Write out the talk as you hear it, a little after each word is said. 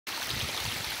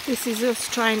This is us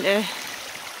trying to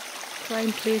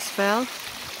place fell.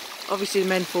 Obviously the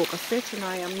men folk are fit and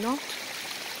I am not.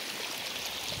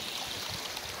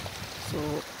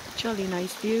 So jolly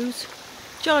nice views,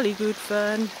 jolly good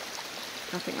fun.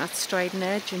 I think that's Striding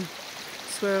Edge and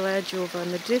Swirl Edge over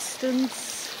in the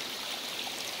distance.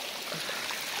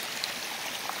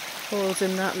 Paul's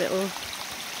in that little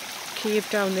cave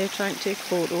down there trying to take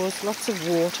photos. Lots of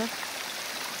water.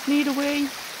 Need a wee.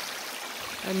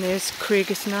 And there's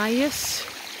Craigus Nias,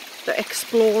 the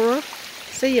explorer.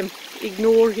 See him,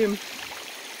 ignore him.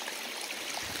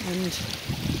 And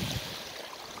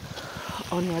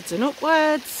onwards and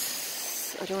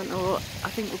upwards. I don't know, I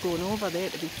think we're going over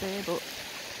there to be fair, but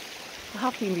I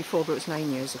have been before, but it was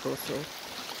 9 years ago, so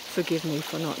forgive me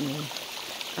for not knowing.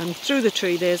 And through the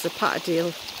tree there's the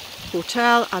Patterdale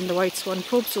Hotel and the White Swan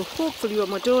pub, so hopefully when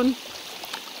we're done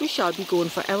we shall be going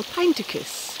for El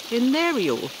Pinticus in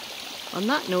Nerio. On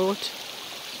that note,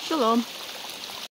 shalom.